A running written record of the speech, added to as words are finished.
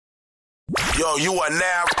You are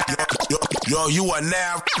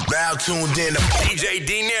now tuned in to DJ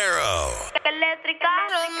Dinero. Eléctrica.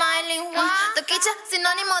 Toquicha,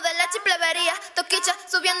 sinónimo de leche y plebería. Toquicha,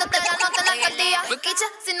 subiéndote la nota en la alcaldía. Toquicha,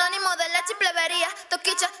 sinónimo de leche y plebería.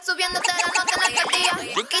 Toquicha, subiéndote la nota en la alcaldía.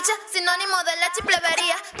 Toquicha, sinónimo de leche y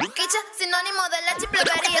plebería. Toquicha, sinónimo de leche y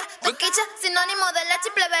plebería. Toquicha, sinónimo de leche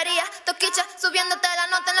y plebería. Toquicha, subiéndote la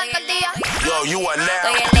nota en la alcaldía. You are now.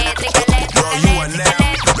 Soy eléctrica, eléctrica, you are now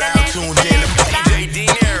tuned in to DJ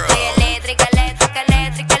Dinero. Soy eléctrica, eléctrica,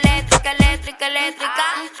 eléctrica, eléctrica, eléctrica, eléctrica.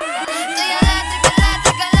 Soy eléctrica,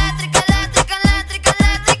 eléctrica, eléctrica, eléctrica, eléctrica,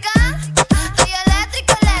 eléctrica. Soy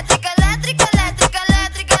eléctrica, eléctrica, eléctrica, eléctrica,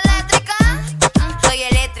 eléctrica, eléctrica. Soy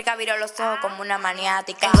eléctrica, viro los ojos como una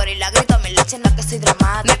maniática. En gorila grito mi leche, no que soy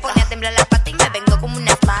dramática. Me pone a temblar la pata y me vengo como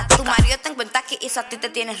una asmática. Tu marido te encuentra aquí y eso a ti te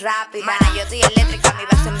tienes rápido. Mana, yo soy eléctrica, mi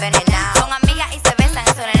vaso envenenado. Son amigas y se besan,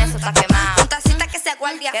 eso en eso está quemado. Un tacita que sea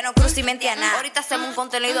guardia, que no cruce y mente a nada. Ahorita hacemos un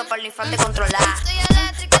contenido para el infante controlar. Soy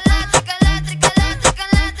eléctrica, eléctrica, eléctrica, eléctrica,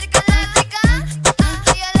 eléctrica, eléctrica.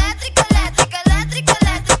 Soy eléctrica, eléctrica, eléctrica,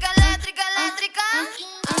 eléctrica, eléctrica, eléctrica.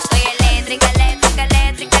 Soy eléctrica, eléctrica,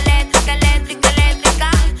 eléctrica, eléctrica, eléctrica, eléctrica.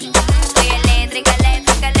 Soy eléctrica,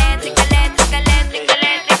 eléctrica, eléctrica, eléctrica, eléctrica,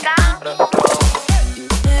 eléctrica.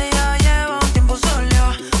 Ella lleva un tiempo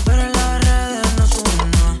sola, pero en las redes no sube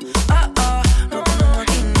nada. No pone a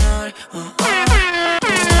maquinar.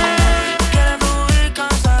 Quiere fluir,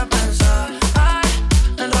 cansa de pensar.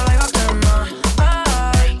 En rola iba a quemar.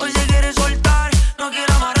 Hoy se quiere soltar, no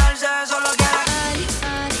quiere amarrarse, solo quiere.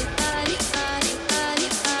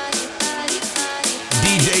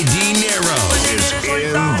 DJ Dinero is in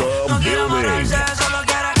No the quiere amarrarse, building. solo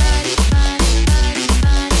quiere.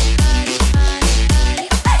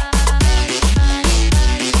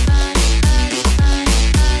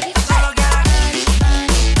 Solo quiere.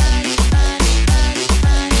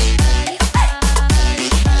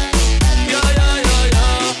 Yo.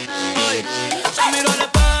 Ay, se miró al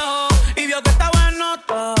espejo y vio que está bueno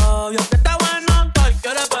todo. Vio que está bueno todo y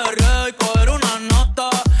quiere perrear y coger una nota.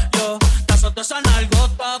 Yo te azoto esa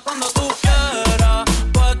nalgota cuando tú quieras.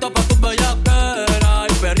 Puesto pa' tu bellaquera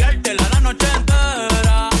y perreártela la noche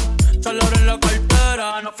entera. Solo en la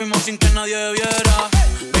cartera, nos fuimos sin que nadie viera.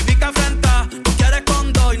 Baby, que afrenta, tú quieres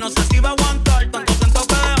con dos y no sé si va a aguantar. Tanto siento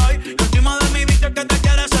que hay y encima de mi bicho que te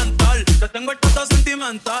quiere sentar. Te tengo el toto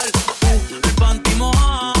sentimental. El panty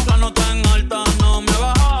mojado, la nota en alta no me he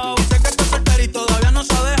bajado. Dice que está soltera y todavía no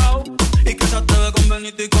se ha dejado. Y que se atreve con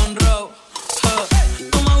Benito y con Raúl.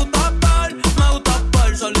 Tú me gusta par.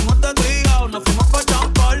 Salimos de trigao, nos fuimos pa'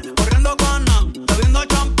 champar. Corriendo cana, bebiendo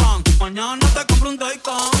champán. Mañana te compro un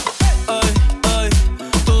Taycan. Ay,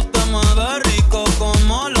 tú te mueves rico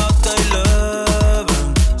como los de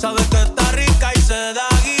Eleven. Sabes que está rica y se da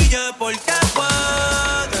guille porque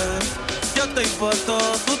puede. Yo estoy puesto,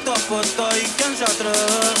 tú estás puesto y ¿quién se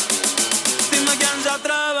atreve? Dime quién se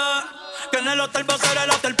atreve. Que en el hotel va a ser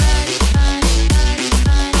el hotel.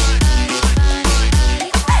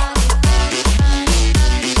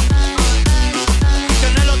 Que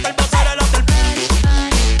en el hotel va a ser el hotel.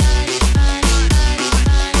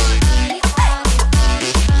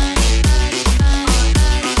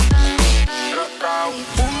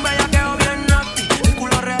 Un bellaqueo bien nasty. El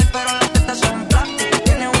culo real pero las tetas son plástico.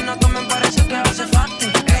 Tiene una que me parece que hace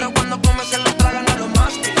fasting. Pero cuando come se lo traga, no lo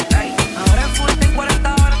mastica. Ahora es fuerte en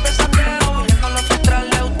 40 horas de saqueo. Viendo los filtros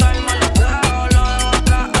le gusta el maloteo. Lo dejo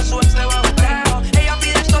atrás a su ex de baboteo. Ella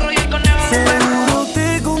pide el zorro y el conejo. Seguro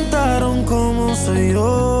te contaron cómo soy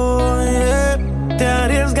yo, yeah. Te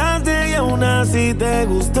arriesgaste y aún así te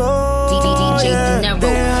gustó, yeah.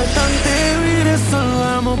 Dejar tan vivir eso lo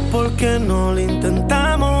amo porque no lo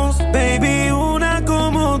intentamos. Baby, una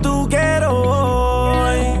como tú quiero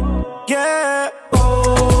hoy, yeah.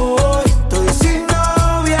 Hoy estoy sin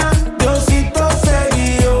novia, Diosito se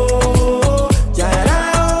guió. Ya era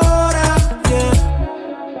hora, yeah.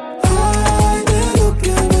 Ay, de lo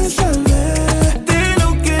que me salvé, de lo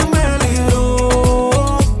que me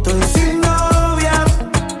libró. Estoy sin novia.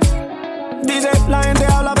 Dice, la gente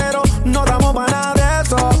habla pero no damos pa' nada de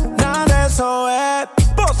eso. Nada de eso es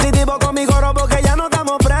positivo con mi coro porque ya no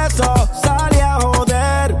estamos presos. Salí a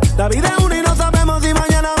joder, la vida es una y no sabemos si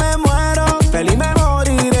mañana me muero. Feliz me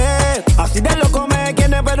moriré, así de loco me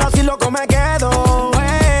quiere pero así loco me quedo,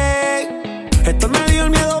 hey. Esto me dio el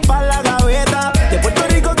miedo pa' la gaveta. De Puerto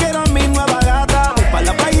Rico quiero mi nueva gata. Voy pa'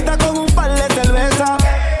 la playita con un par de cerveza.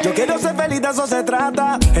 Yo quiero ser feliz, de eso se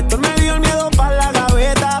trata. Esto me dio el miedo pa' la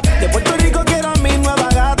gaveta. De Puerto Rico quiero mi nueva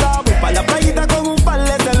gata. Voy pa' la playita con un par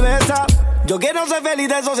de cerveza. Yo quiero ser feliz,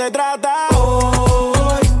 de eso se trata.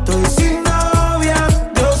 Hoy estoy sin novia,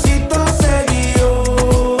 Diosito se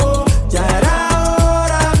guió. Ya era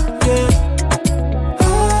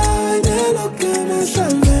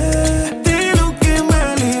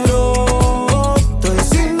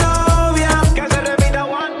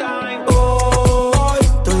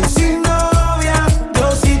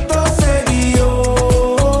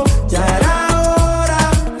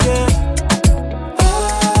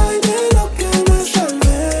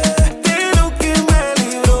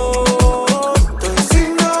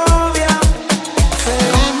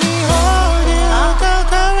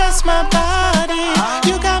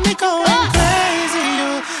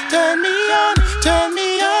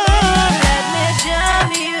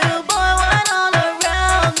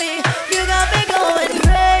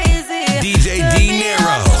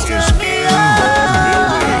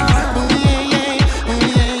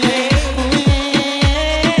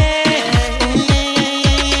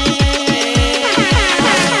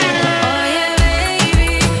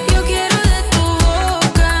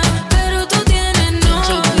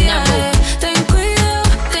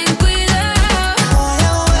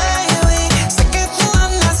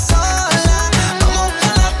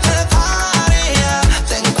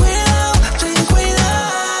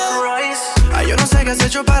que has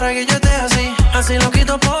hecho para que yo esté así. Así lo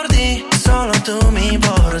quito por ti, solo tú me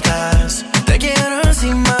importas. Te quiero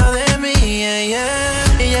encima de mí, yeah,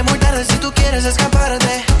 yeah. Y es muy tarde si tú quieres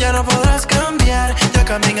escaparte. Ya no podrás cambiar, ya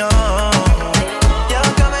camino. Ya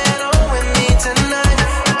camino with me tonight.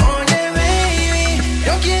 Oye, baby,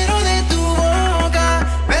 yo quiero de tu boca,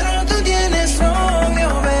 pero tú tienes novio,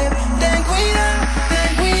 baby. Ten cuidado,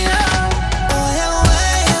 ten cuidado. Oye,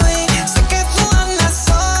 baby, sé que tú andas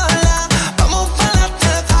sola. Vamos para la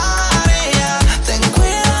party, yeah. Ten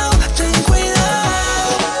cuidado, ten cuidado.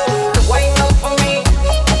 Wait up for me.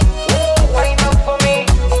 Wait up for me.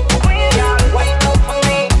 Yeah, wait up for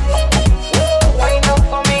me. Wait up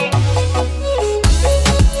for me.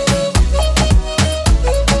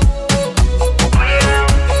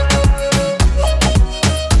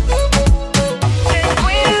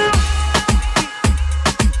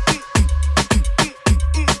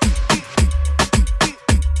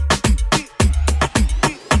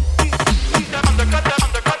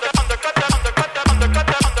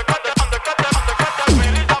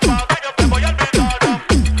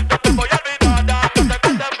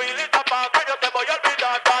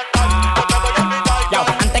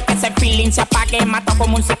 Se apague, mato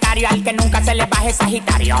como un sicario al que nunca se le baje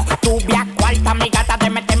Sagitario. Tubia cuarta, mi gata de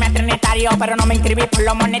meterme a trinitario, pero no me inscribí por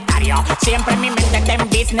lo monetario. Siempre mi mente está en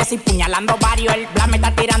business y puñalando varios. El bla me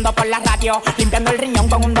está tirando por la radio, limpiando el riñón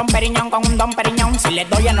con un don Periñón, con un don Periñón. Si le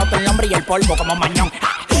doy anoto el nombre y el polvo como mañón.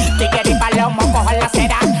 Tigre y palomo, cojo la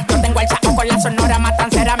cera. Yo tengo el saco con la sonora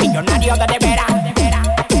matancera, millonario de veras.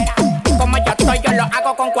 Como yo estoy, yo lo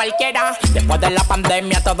hago con cualquiera. Después de la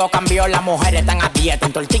pandemia todo cambió, las mujeres están a dieta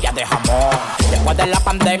en tortillas de jamón. Después de la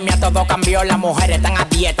pandemia todo cambió, las mujeres están a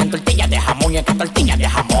dieta en tortillas de jamón. Y en que tortillas de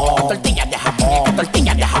jamón, tortillas de jamón,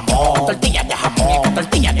 tortillas de jamón, tortillas de jamón,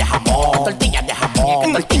 tortillas de jamón, tortillas de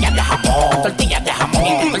jamón, tortillas de jamón, tortillas de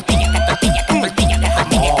jamón, que tortillas, que tortillas, que tortillas de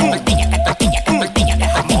jamón, que tortillas, que tortillas, que tortillas de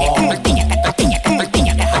jamón, que tortillas, que tortillas, que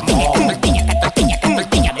tortillas de jamón, que tortillas, que tortillas, que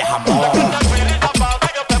tortillas de jamón.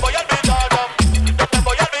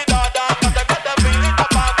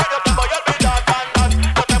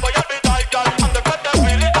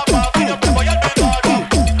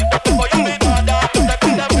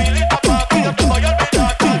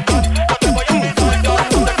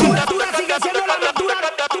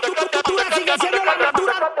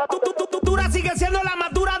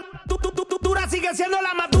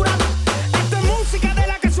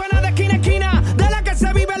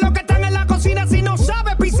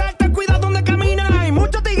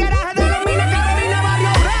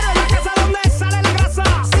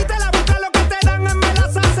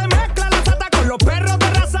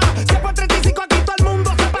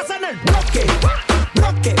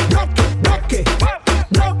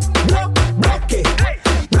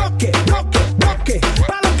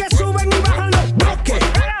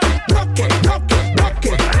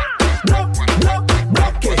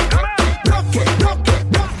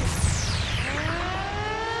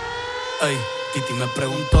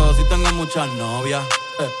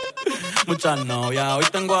 Muchas novias, hoy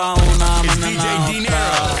tengo a una, mañana otra.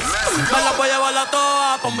 Me la voy a llevar a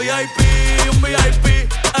todas pa' un VIP,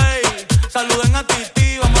 ey. Saluden a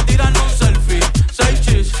Titi, vamos a tirarnos un selfie. 6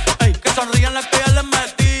 chis, ey. Que sonrían las que ya les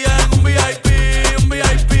metí en un VIP,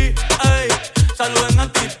 ey. Saluden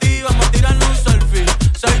a Titi, vamos a tirarnos un selfie.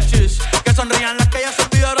 6 chis, que sonrían las que ya se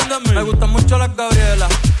olvidaron de mí. Me gustan mucho las Gabriela,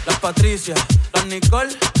 las Patricia, las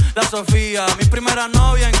Nicole, la Sofía. Mi primera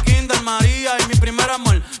novia en Kinder María y mi primer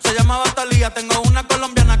amor se llamaba Talía. Tengo una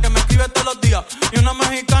colombiana que me escribe todos los días y una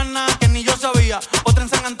mexicana que ni yo sabía. Otra en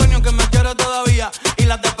San Antonio que me quiere todavía y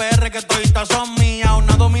las de PR que toditas son mías.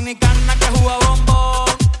 Una dominicana que juega bombón,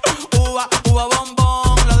 uva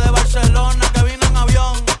bombón. La de Barcelona que vino en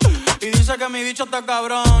avión y dice que mi bicho está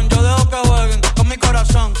cabrón. Yo dejo que jueguen con mi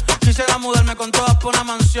corazón. Quisiera mudarme con todas por una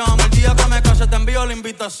mansión. El día que me case te envío la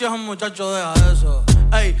invitación, muchacho, deja eso.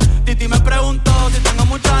 Ey, Titi me preguntó si tengo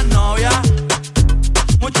muchas novias.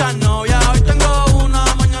 Muchas novias, hoy tengo una,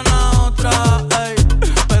 mañana otra. Ey,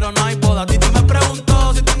 pero no hay boda. Titi me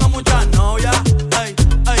preguntó si tengo muchas novias. Ey,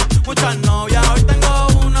 muchas novias, hoy tengo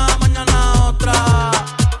una, mañana otra.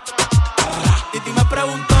 Titi me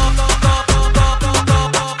preguntó.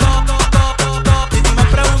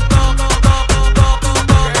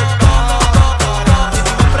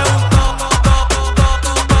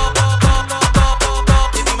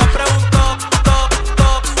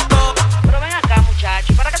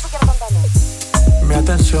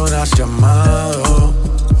 Has llamado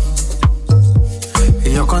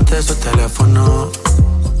y yo contesto el teléfono.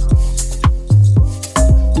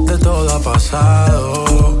 De todo ha pasado,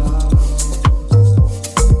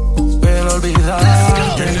 pero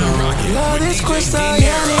olvidarte no. La disco está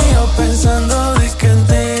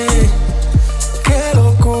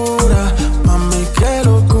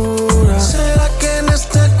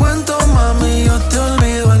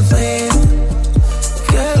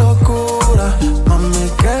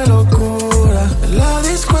qué locura. La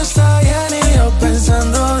disco está llena y yo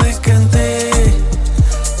pensando disque en ti.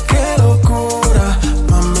 Qué locura,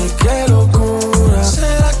 mami, qué locura.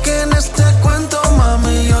 ¿Será que en este cuento,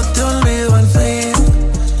 mami, yo te olvido al fin?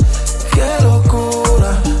 Qué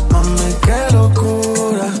locura, mami, qué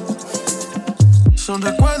locura. Son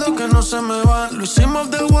recuerdos que no se me van. Lo hicimos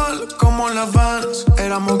de wall como las Vans.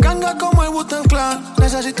 Éramos ganga como el Wu-Tang Clan.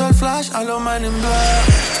 Necesito el flash a los Men in Black.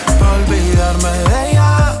 Pa' olvidarme de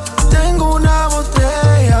ella, tengo una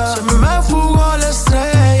botella. Se me fugó la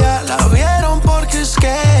estrella, la vieron porque es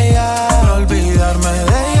que ella. Pa' olvidarme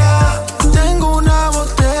de ella, tengo una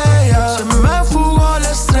botella. Se me fugó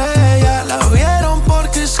la estrella, la vieron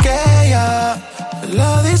porque es que ella.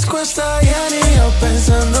 La disco está llena y yo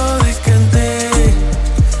pensando disque en ti.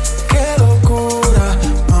 Qué locura,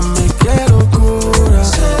 mami, qué locura.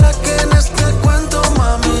 ¿Será que en este cuento,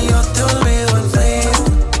 mami, yo te olvido al fin?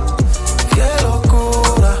 Qué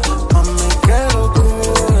locura, mami, qué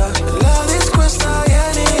locura. La disco está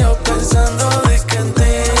llena y yo pensando disque en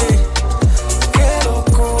ti. Qué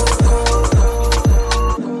locura.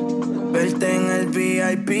 Verte en el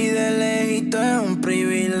VIP de lejito es un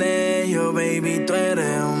privilegio, baby, tú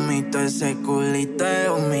eres un mito, ese culito es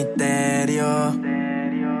un misterio.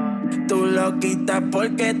 Tú lo quitas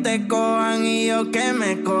porque te cojan y yo que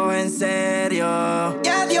me cojo en serio. Y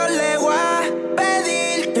a Dios le voy a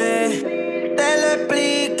pedir que te lo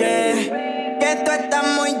explique, que tú estás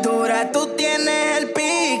muy dura, tú tienes el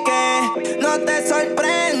pique. No te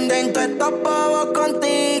sorprenden todos estos bobos con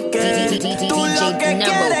tickets. Tú lo que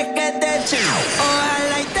quieres es que te eche.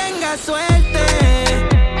 Ojalá y tengas suerte,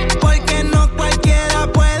 porque no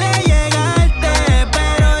cualquiera puede llegarte.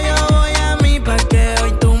 Pero yo voy a mí pa' que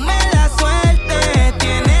hoy tú me la sueltes.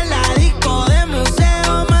 Tienes la disco de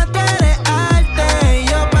museo, más tú eres arte. Y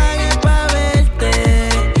yo pagué pa' verte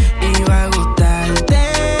y va a gustarte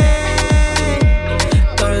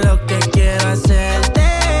todo lo que quiero hacerte.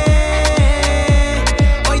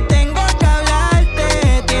 Hoy tengo que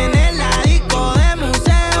hablarte. Tienes la disco de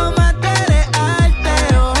museo, más tú eres arte.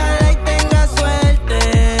 Ojalá y tengas suerte.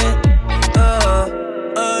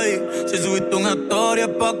 Ey, si subiste una historia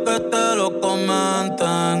es pa' que te lo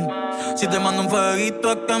comenten. Si te mando un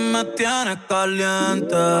fueguito es que me tienes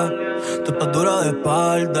caliente. Tú estás dura de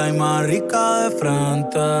espalda y más rica de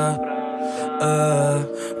frente.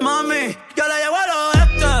 Mami, yo la llevo al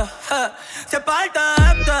oeste. Si es parte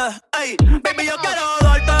este. Ey, baby, yo quiero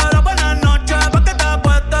darte la buena noche pa' que te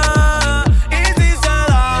apuestes. Y si se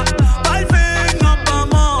da, al fin nos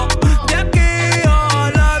vamos de aquí.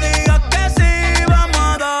 Ojalá digas que sí, vamos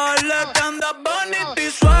a darle que andas bonita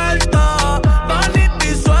y suelta. Bonita y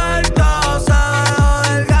suelta. Se dejó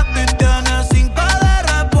del gato y tiene 5 de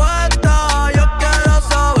respuesta. Yo quiero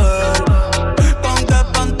saber con qué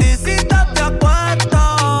panticita te acuestas.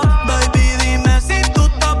 Baby, dime si tú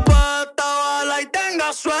estás puesta. Ojalá y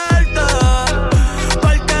tengas suerte,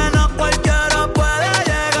 porque no cualquiera puede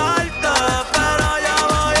llegarte. Pero yo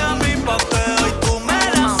voy a mí pa' que hoy tú me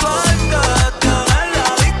la sueltes. Tienes la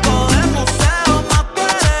disco de museo, más tú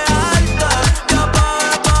eres arte. Yo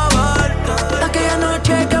pagué pa' verte. Aquella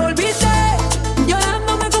noche que volviste,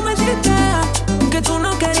 llorando me convenciste que tú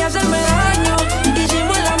no querías hacerme daño.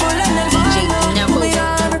 Hicimos el amor en el baño. Tu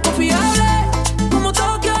mirada no es confiable, como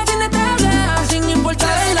Tokio es inestable. Sin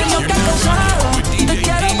importar el daño que has causado, te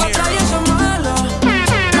quiero pa' atrás y eso es malo.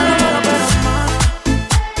 Malo, pero es malo.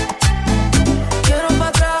 Quiero pa'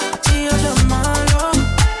 atrás y eso es malo.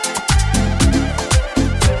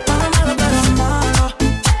 Malo, pero es malo.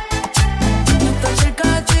 Estar cerca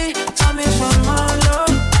de ti, a mí eso es malo.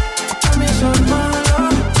 A mí eso es malo.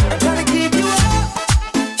 I gotta keep you up.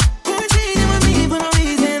 Quarantining with me for no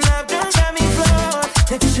reason. Love done got me flawed.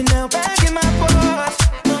 Take a Chanel back in my purse.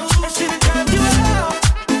 I should've dropped you out.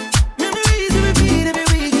 Memories that repeat every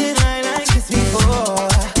weekend. I like this before.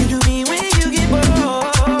 You do me when you get bored.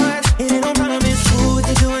 It ain't no problem, it's cool what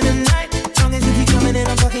you're doing tonight. Long as you keep coming and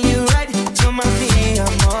I'm fucking you right. You're my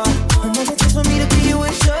amor. Another chance for me to be your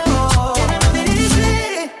sure. And I know that it's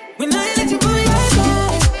lit when I let you put me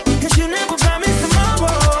outside. 'Cause you never promised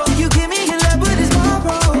tomorrow. You give me your love, but it's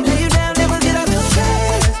borrowed. Lay you down, never get off your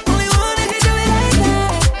chest. Only one that can do it like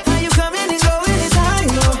that. How you coming and going is high,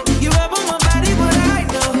 low. You up on my body, but I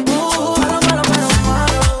know. Ooh, malo, malo, pero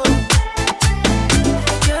malo.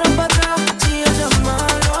 Quiero pa' atrás y eso es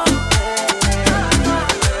malo.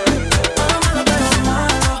 Malo, malo, pero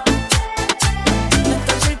malo.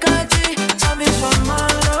 Estar cerca de ti, a mí eso es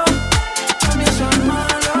malo. A mí eso es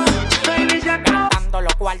malo. Baby, se acabó. Dando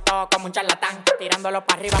los cuartos como un charlatán, tirándolo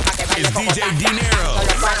para arriba pa' que baile It's DJ cocotán. Dinero. Dando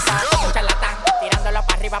los cuartos como un charlatán, tirándolo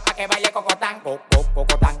para arriba pa' que baile cocotán.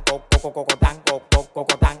 Cocotán, cocotán,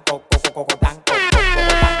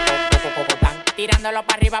 Tirándolo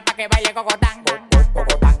para arriba pa' que baile cocotán.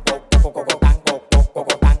 Cocotán, cocotán, cocotán,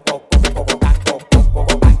 cocotán,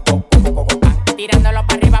 cocotán. Tirándolo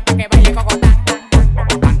para arriba pa' que baile cocotán.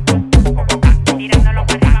 Tirándolo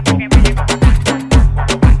para arriba pa' que baile cocotán.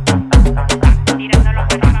 Tirándolo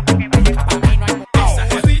para arriba pa' que baile cocotán. Pa' mí no hay mujer. Esa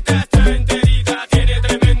jevita está enterita, tiene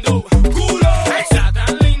tremendo culo. Está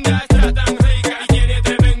tan linda, está tan rica y tiene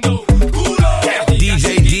tremendo culo.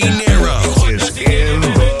 DJ Dinero is in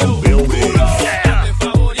the building. Hazme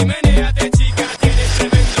favor y menéate, chica, tienes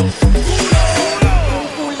tremendo Un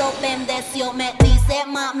culo bendeció, me dice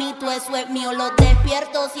mami, tú eso es mío. Lo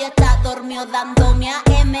despierto si está dormido, dándome a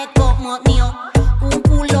M como mío. Un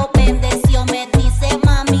culo bendeció, me dice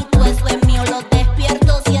mami, tú eso es mío. Lo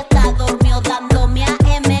despierto si está dormido, dándome a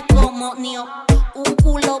M como mío. Un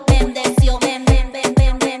culo bendeció, bendeció,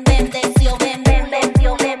 bendeció, bendeció, bendeció,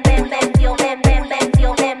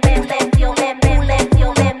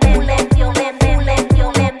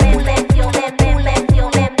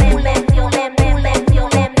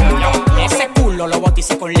 Ese culo lo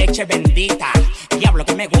bauticé con leche bendita. Diablo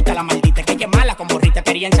que me gusta la maldita, que ella es mala como Rita,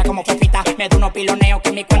 experiencia como Pepita. Me da unos piloneos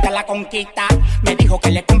que mi cuenta la conquista. Me dijo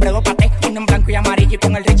que le compré 2 patés, uno en blanco y amarillo y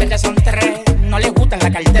con el Richard ya son 3. No le gustan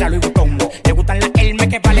la cartera Louis Vuitton, le gustan las Hermes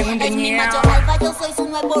que valen un Es mi riñón. macho alfa, yo soy su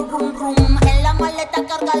nuevo rum rum. En la maleta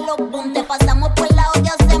carga los boom. Te pasamos por la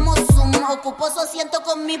olla, hacemos zoom. Ocupo su asiento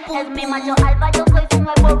con mi pum. Es mi macho alfa, yo soy su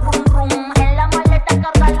nuevo rum rum. En la maleta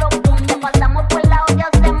carga los boom. Te pasamos por la olla,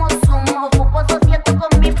 hacemos zoom. Ocupo su asiento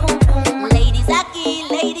con mi pum pum. Ladies aquí,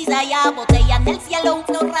 ladies allá. Botella en el cielo,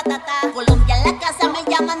 no ratata. Colombia en la casa me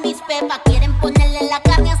llaman mis pepas. Quieren ponerle la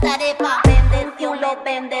carne hasta arepa. Bendeció, lo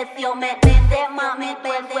bendeció, me vende mami, tú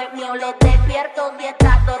eso es mío. Lo despierto si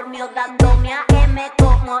está dormido, dándome a M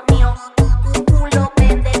como mío. Un culo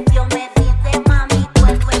bendeció, me dice mami, tú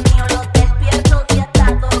eso es mío. Lo despierto si está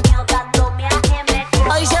dormido, dándome a M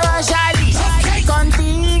como Hoy se va a salir,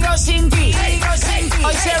 contigo sin ti.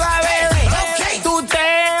 Hoy se va a beber, tú te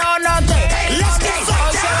o no te. Hoy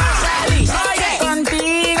se va a salir,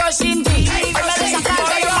 contigo sin ti.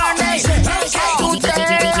 Hoy amanece, tú te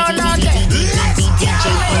o no te.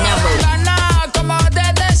 Gana como te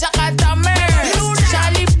desacátame.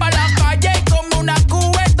 Salí pa' la calle y como una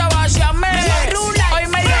cubeta vaciame. Hoy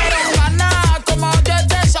me dieron ganas como te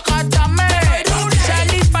desacátame.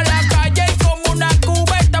 Salí pa' la calle y como una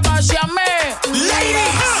cubeta vaciame.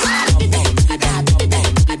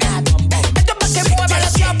 Esto pa' que mueva la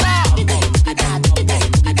chapa.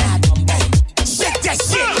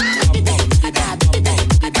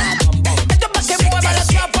 Esto pa' que mueva la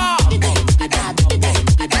chapa.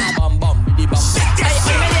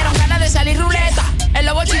 Hoy me dieron ganas de salir ruleta. En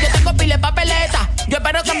los bolsillos tengo pile papeleta. Yo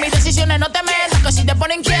espero que en mis decisiones no te metas. Que si te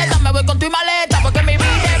pones inquieta me voy con tu maleta. Porque mi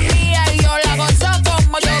vida es mía y yo la gozo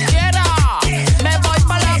como yo quiera. Me voy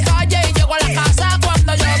pa' la calle y llego a la casa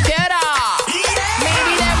cuando yo quiera. Mi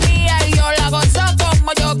vida es mía y yo la gozo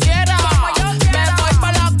como yo quiera. Me voy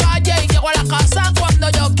pa' la calle y llego a la casa cuando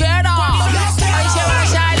yo quiera. Hoy se va a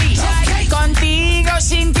salir, contigo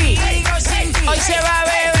sin ti. Hoy se va a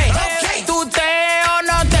beber, tú te o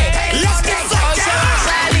no te. Hoy se va a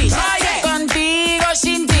salir, contigo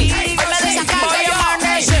sin ti. Hoy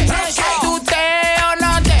amanece, tú te o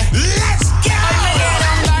no te. Hoy me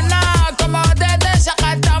dieron ganas como de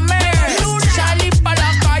desacátame. Salí pa' la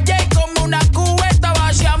calle y como una cubeta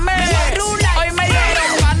vaciame. Hoy me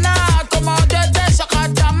dieron ganas como de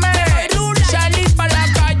desacátame. Salí pa' la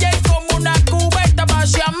calle y como una cubeta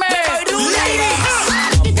vaciame.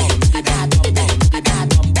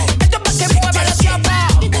 Esto pa' que mueva la chapa.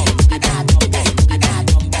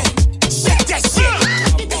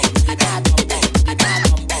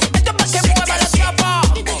 Esto pa' que mueva la chapa.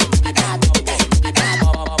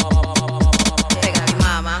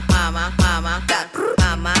 Mamá, mamá, mamá,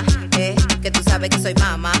 mamá, que tú sabes que soy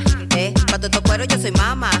mamá, cuando tu cuero yo soy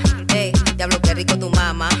mamá, diablo qué rico tu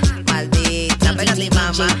mamá, maldita, pega mi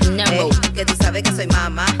mamá, que tú sabes que soy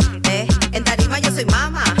mamá, en tarima yo soy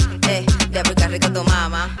mamá, diablo qué rico tu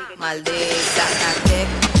mamá, maldita, bitch,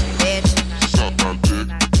 bitch, suck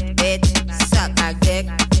my dick,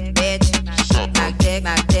 bitch, suck my dick,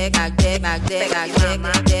 my dick, my dick, my dick,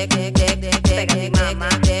 my dick, dick, dick, dick, pega mi mamá,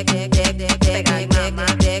 dick, dick, dick, dick, pega mi mamá,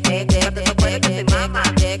 dick, dick, dick, dick, pega mi mamá,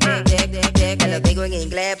 dick, dick, dick, dick, dick. Te lo digo en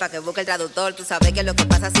inglés pa' que busque el traductor. Tú sabes que lo que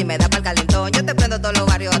pasa si me da pa'l calentón. Yo te prendo todos los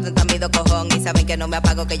barrios atenta a mi cojón. Y saben que no me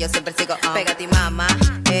apago, que yo siempre sigo. Pégate mamá,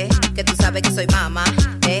 que tú sabes que soy mamá,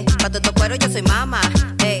 cuando tu cuero yo soy mamá,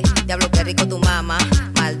 diablo qué rico tu mamá,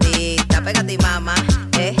 maldita, pégate mamá,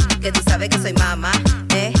 que tú sabes que soy mamá,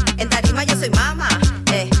 en tarima yo soy mamá,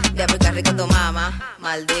 diablo qué rico tu mamá,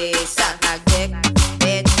 maldita, suck my dick,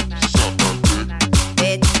 bitch,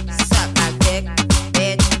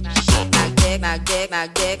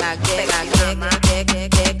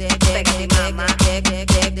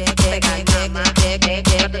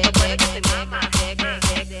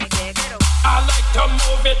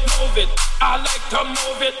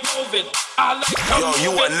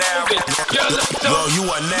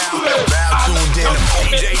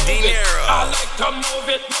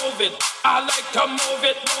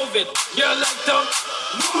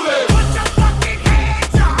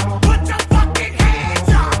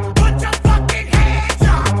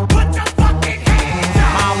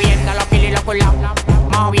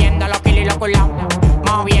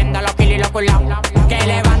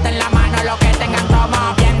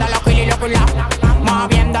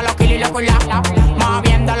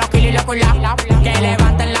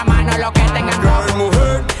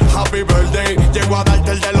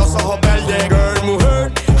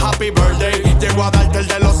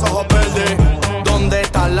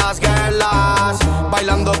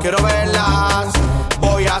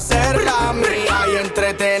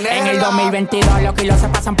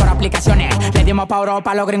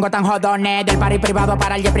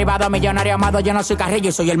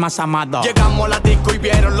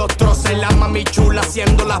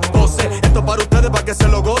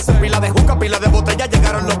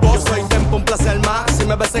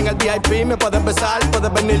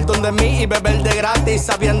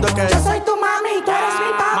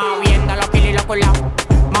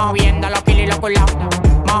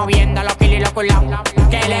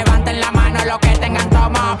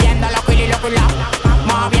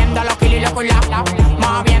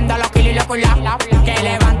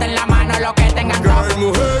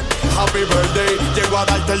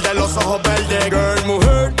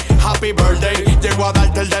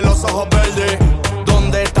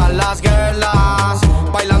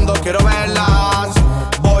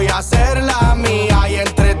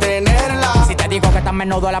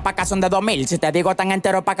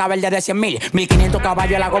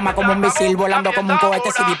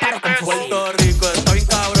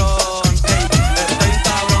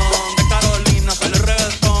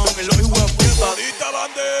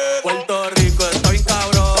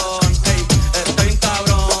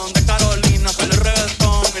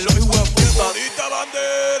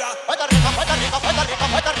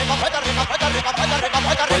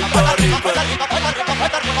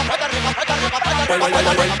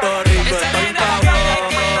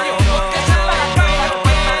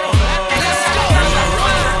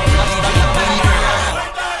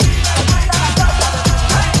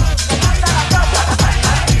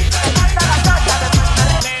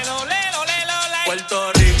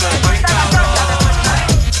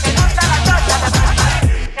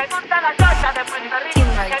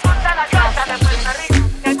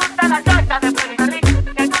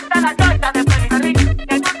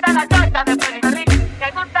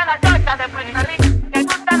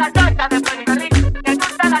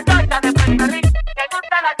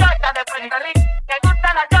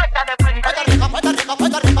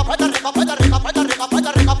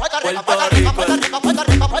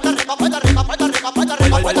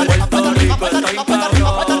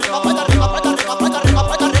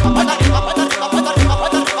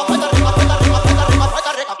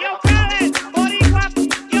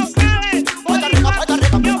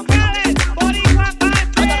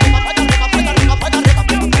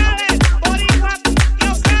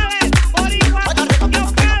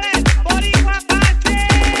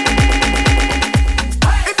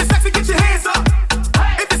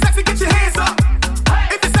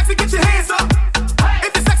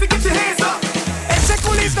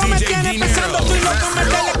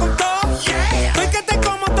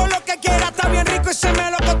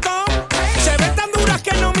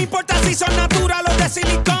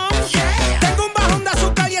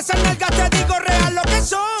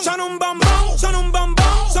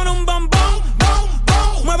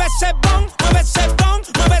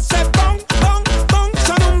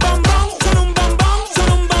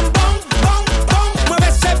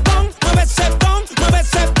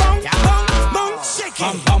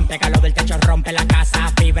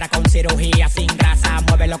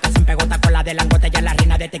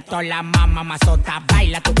 La mamá mazota,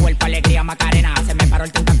 baila tu cuerpo, alegría, Macarena. Se me paró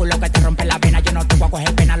el tentáculo que te rompe la vena. Yo no te voy a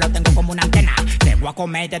coger pena, lo tengo como una antena. Te voy a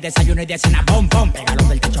comer de desayuno y de cena. Bom, bom, pégalo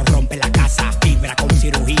del techo, rompe la casa. Fibra con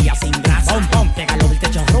cirugía sin grasa. Bom, bom, pégalo del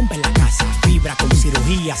techo, rompe la casa. Fibra con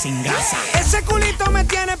cirugía sin grasa. Ese culito me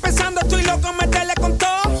tiene pensando, estoy loco, meterle con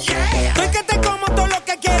todo. Estoy que te como todo lo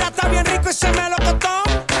que quiera, está bien rico y se me lo costó.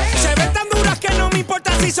 Se ven tan duras que no me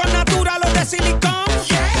importa si son naturales o de silicón.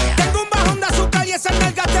 Tengo un bajón de azúcar y esas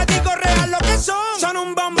nalgas te digo real lo que son. Son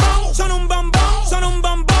un bombón, son un bombón, son un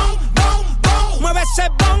bombón, bom, bom. Mueve ese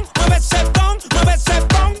bom, mueve ese bom,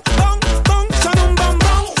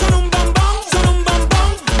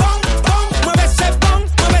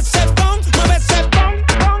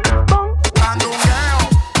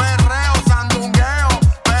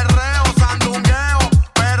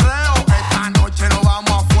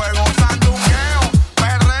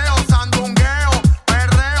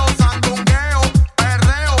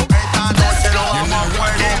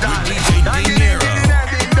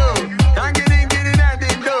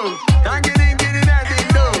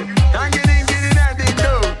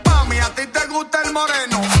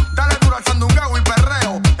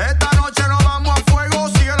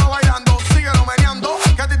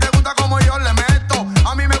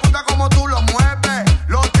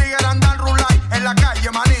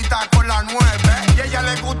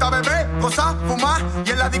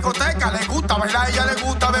 le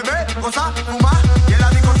gusta beber, gozar, fumar. Y en la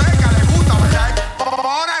discoteca le gusta bailar.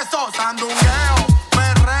 Por eso, sandungueo,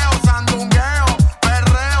 perreo, sandungueo,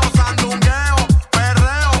 perreo, sandungueo,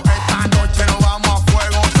 perreo. Esta noche nos vamos a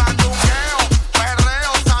fuego, sandungueo,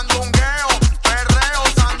 perreo, sandungueo, perreo,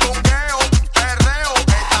 sandungueo, perreo.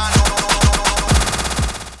 Esta noche.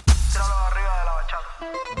 Tíralo arriba de la bachata.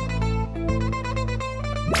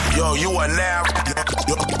 Yo, you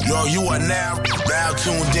are now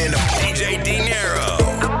tuned in to DJ Dinero.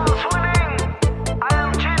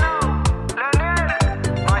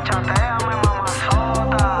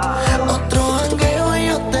 Otro jangueo y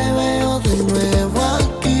yo te veo de nuevo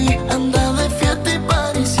aquí. Anda de fiesta y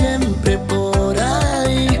party siempre por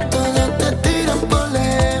ahí. Todos te tiran por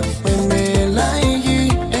lejos en el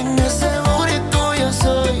IG. En ese burrito yo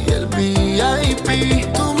soy el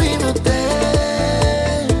VIP. Tú mi botella.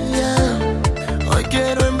 Hoy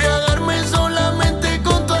quiero embriagarme solamente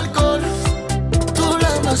con tu alcohol. Tú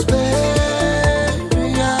la más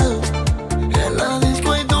bella. En la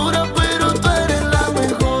disco hay dura, pero tú eres la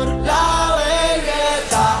mejor. La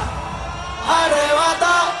belleza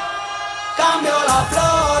arrebata. Cambio las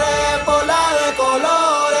flores por la de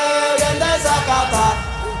colores. Bien desacata.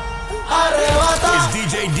 Arrebata. It's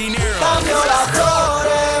DJ Dinero. Cambio las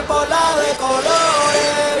flores por la de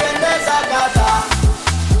colores. Bien desacata.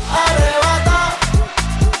 Arrebata.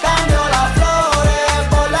 Cambio las flores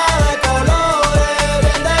por la de colores.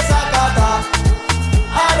 Bien desacata.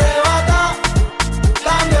 Arrebata.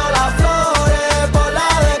 Cambio las flores por la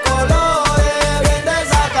de colores. Bien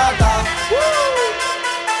desacata.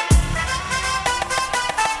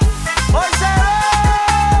 Hoy se ve.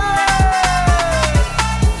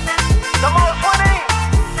 Somos funny.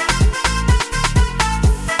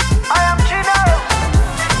 I am Chino.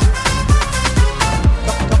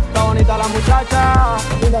 Está bonita la muchacha.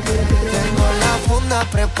 Tengo la funda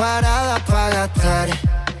preparada para gastar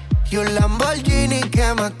y un Lamborghini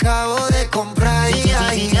que me acabo de comprar.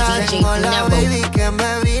 Tengo la baby que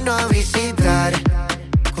me vino a visitar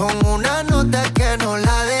con una nota que no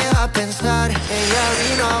la deja pensar. Ella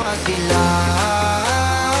vino a vacilar,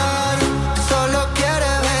 solo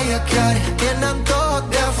quiere bellaquear, tiene antojos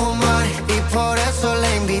de fumar y por eso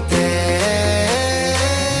la invité.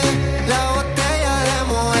 La botella de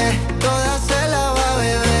mujer, toda se la va a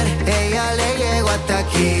beber. Ella le llegó hasta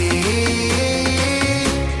aquí.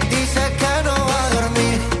 Dice que no va a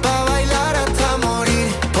dormir, va a bailar hasta morir,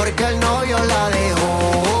 porque el novio la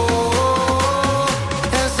dejó.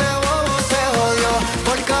 Ese bobo se jodió,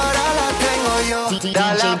 porque ahora la tengo yo.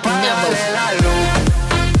 Dale, apágale la luz.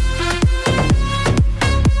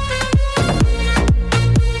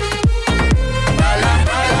 Dale,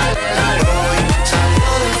 apágale la luz. Salió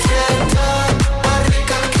de fiesta, más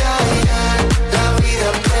rica que ayer. La vida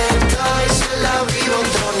presta y se la vive a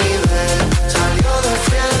otro nivel. Salió de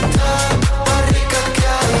fiesta, más rica que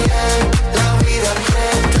ayer. La vida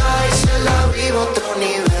presta y se la vive a otro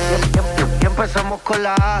nivel. Y empezamos con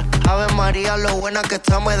la A. Ave María, lo buena que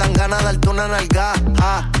está, me dan ganas de darte una nalga.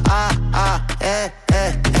 Es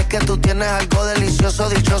que tú tienes algo delicioso,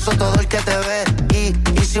 dichoso todo el que te ve. Y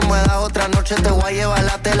si me das otra noche te voy a llevar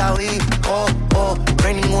a Tel Aviv. No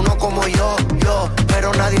hay ninguno como yo,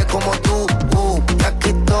 pero nadie como tú. Que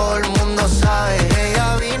aquí todo el mundo sabe,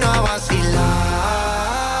 ella vino a vacilar.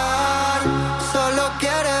 Solo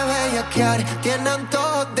quiere bellaquear, tiene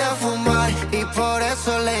antojos de fumar y por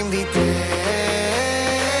eso la invité.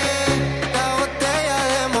 La botella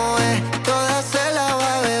de Moët, toda se la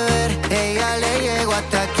va a beber. Ella le llegó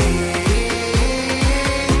hasta aquí.